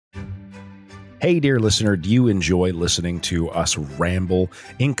Hey, dear listener, do you enjoy listening to us ramble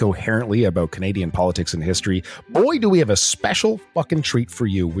incoherently about Canadian politics and history? Boy, do we have a special fucking treat for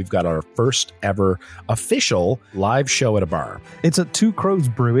you. We've got our first ever official live show at a bar. It's at Two Crows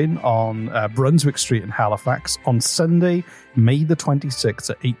Brewing on Brunswick Street in Halifax on Sunday, May the 26th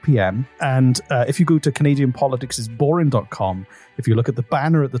at 8 p.m. And if you go to CanadianPoliticsIsBoring.com, if you look at the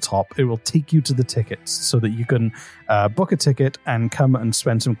banner at the top, it will take you to the tickets so that you can book a ticket and come and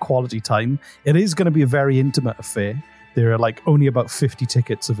spend some quality time. It is going to be a very intimate affair. There are only about 50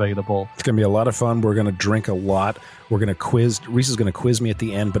 tickets available. It's going to be a lot of fun. We're going to drink a lot. We're going to quiz. Reese is going to quiz me at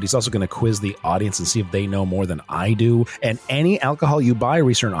the end, but he's also going to quiz the audience and see if they know more than I do. And any alcohol you buy,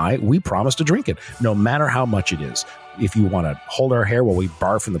 Reese and I, we promise to drink it, no matter how much it is. If you want to hold our hair while we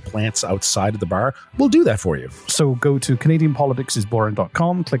barf from the plants outside of the bar, we'll do that for you. So go to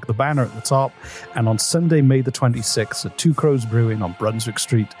CanadianPoliticsIsBoring.com, click the banner at the top, and on Sunday, May the 26th at Two Crows Brewing on Brunswick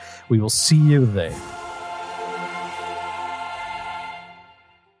Street, we will see you there.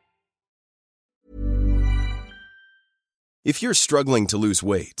 If you're struggling to lose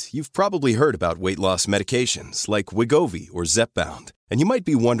weight, you've probably heard about weight loss medications like Wegovy or Zepbound, and you might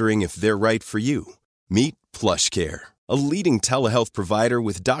be wondering if they're right for you. Meet PlushCare, a leading telehealth provider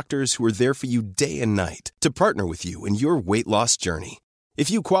with doctors who are there for you day and night to partner with you in your weight loss journey.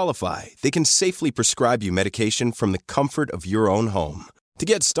 If you qualify, they can safely prescribe you medication from the comfort of your own home. To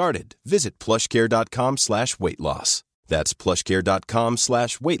get started, visit plushcare.com/weightloss. That's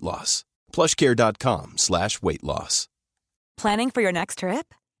plushcare.com/weightloss. plushcare.com/weightloss. Planning for your next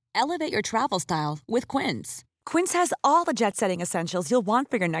trip? Elevate your travel style with Quince. Quince has all the jet-setting essentials you'll want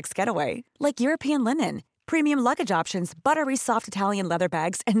for your next getaway, like European linen, premium luggage options, buttery soft Italian leather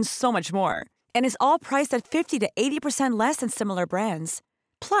bags, and so much more. And is all priced at 50 to 80% less than similar brands.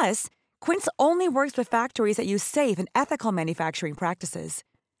 Plus, Quince only works with factories that use safe and ethical manufacturing practices.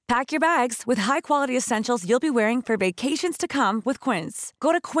 Pack your bags with high-quality essentials you'll be wearing for vacations to come with Quince.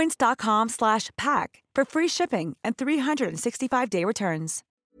 Go to quince.com/pack for free shipping and 365-day returns.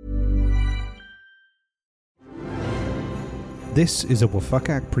 This is a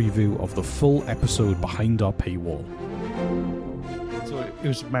Wafakak preview of the full episode behind our paywall. So it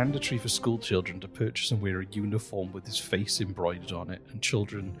was mandatory for school children to purchase and wear a uniform with his face embroidered on it, and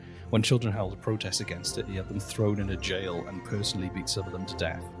when children held a protest against it, he had them thrown in a jail and personally beat some of them to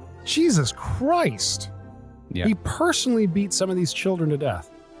death. Jesus Christ! Yeah. He personally beat some of these children to death.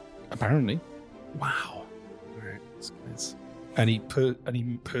 Apparently. Wow. All right. It's... And he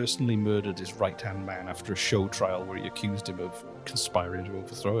personally murdered his right-hand man after a show trial where he accused him of conspiring to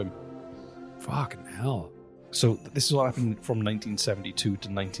overthrow him. Fucking hell. So this is what happened from 1972 to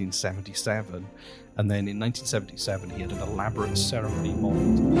 1977. And then in 1977, he had an elaborate ceremony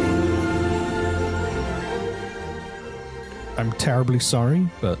modeled. I'm terribly sorry,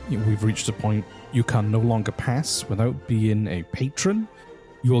 but we've reached a point you can no longer pass without being a patron.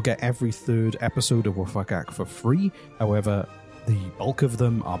 You will get every third episode of Wafakak for free. However, the bulk of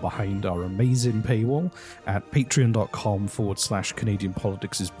them are behind our amazing paywall at patreon.com/Canadian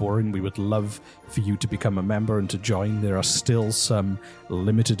Politics is Boring. We would love for you to become a member and to join. There are still some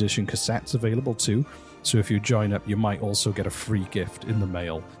limited edition cassettes available too. So if you join up, you might also get a free gift in the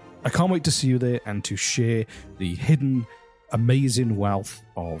mail. I can't wait to see you there and to share the hidden, amazing wealth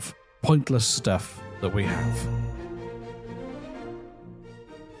of pointless stuff that we have.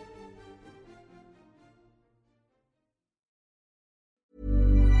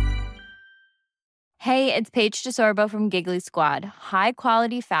 Hey, it's Paige DeSorbo from Giggly Squad. High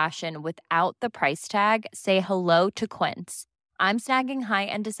quality fashion without the price tag. Say hello to Quince. I'm snagging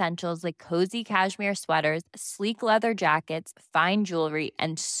high-end essentials like cozy cashmere sweaters, sleek leather jackets, fine jewelry,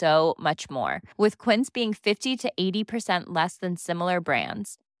 and so much more. With Quince being 50 to 80% less than similar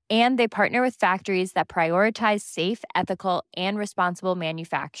brands. And they partner with factories that prioritize safe, ethical, and responsible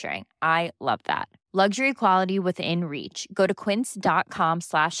manufacturing. I love that. Luxury quality within reach. Go to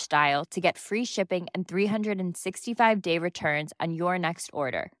quince.com/style to get free shipping and 365-day returns on your next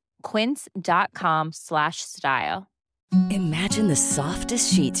order. Quince.com/style. Imagine the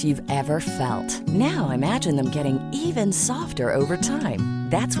softest sheets you've ever felt. Now imagine them getting even softer over time.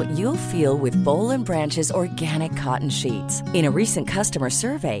 That's what you'll feel with Boll & Branch's organic cotton sheets. In a recent customer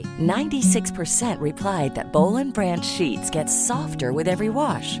survey, 96% replied that Boll & Branch sheets get softer with every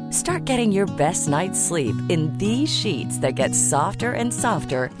wash. Start getting your best night's sleep in these sheets that get softer and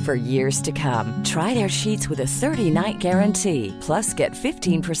softer for years to come. Try their sheets with a 30-night guarantee. Plus, get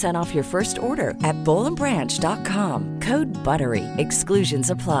 15% off your first order at bollandbranch.com. Code BUTTERY. Exclusions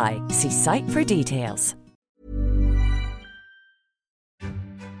apply. See site for details.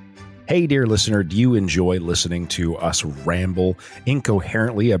 Hey, dear listener, do you enjoy listening to us ramble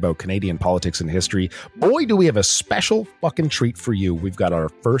incoherently about Canadian politics and history? Boy, do we have a special fucking treat for you. We've got our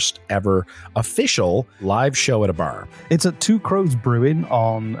first ever official live show at a bar. It's at Two Crows Brewing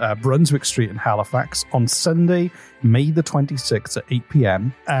on Brunswick Street in Halifax on Sunday, May the 26th at 8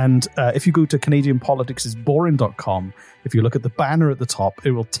 p.m. And if you go to CanadianPoliticsIsBoring.com, if you look at the banner at the top,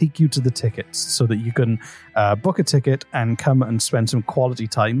 it will take you to the tickets so that you can book a ticket and come and spend some quality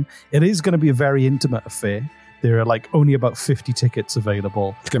time. It is going to be a very intimate affair. There are only about 50 tickets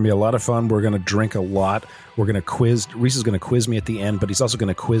available. It's going to be a lot of fun. We're going to drink a lot. We're going to quiz. Reese is going to quiz me at the end, but he's also going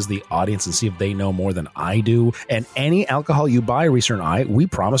to quiz the audience and see if they know more than I do. And any alcohol you buy, Reese and I, we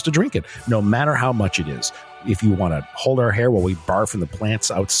promise to drink it, no matter how much it is. If you want to hold our hair while we barf from the plants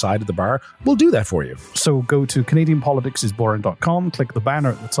outside of the bar, we'll do that for you. So go to CanadianPoliticsIsBoring.com, click the banner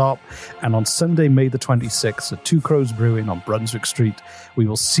at the top, and on Sunday, May the 26th at Two Crows Brewing on Brunswick Street, we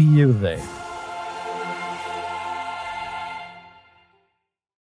will see you there.